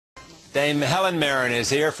Dame Helen Mirren is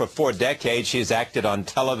here. For 4 decades. She's acted on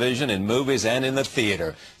television, in movies, and in the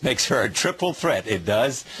theater. Makes her a triple threat, it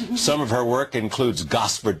does. Some of her work includes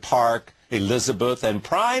Gosford Park, Elizabeth, and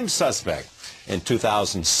Prime Suspect. In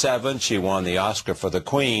 2007, she won the Oscar for The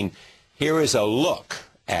Queen. Here is a look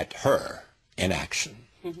at her in action.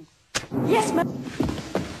 Yes, ma'am.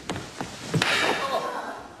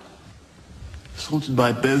 Assaulted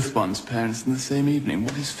by both one's parents in the same evening.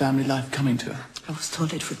 What is family life coming to? I was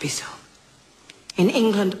told it would be so. In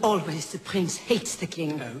England, always the prince hates the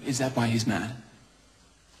king. Oh, is that why he's mad?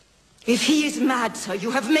 If he is mad, sir,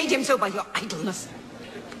 you have made him so by your idleness.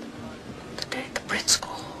 The day the Brits go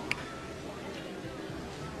home.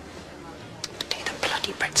 The day the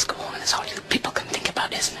bloody Brits go home, that's all you people can think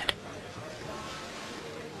about, isn't it?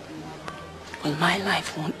 Well, my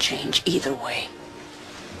life won't change either way.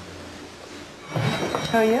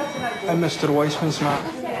 Oh, yeah? Mr. Weissman's man.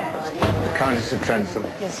 The Countess of Trentham.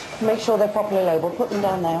 Yes. Make sure they're properly labelled. Put them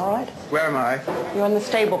down there, all right? Where am I? You're in the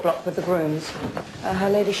stable block with the grooms. Her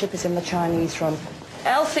ladyship is in the Chinese room.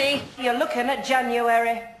 Elsie, you're looking at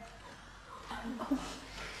January.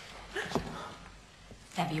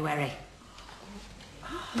 February.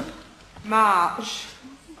 March.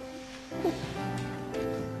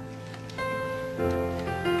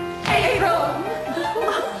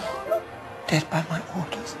 Dead by my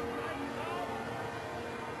orders.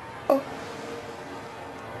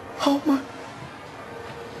 Oh my.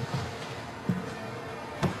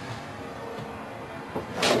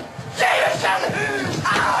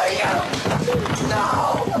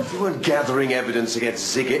 You weren't gathering evidence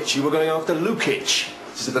against Ziggett. You were going after Lukic.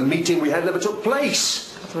 This is the meeting we had never took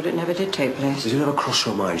place. I thought it never did take place. Did you ever cross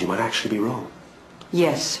your mind you might actually be wrong?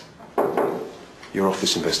 Yes. You're off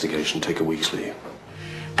this investigation. Take a week's leave.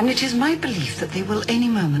 And it is my belief that they will any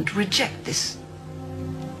moment reject this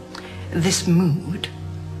mood,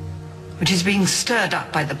 which is being stirred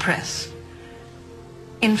up by the press,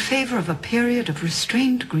 in favor of a period of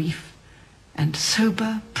restrained grief and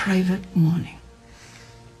sober private mourning.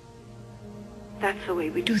 That's the way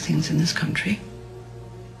we do things in this country.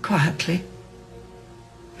 Quietly,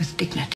 with dignity.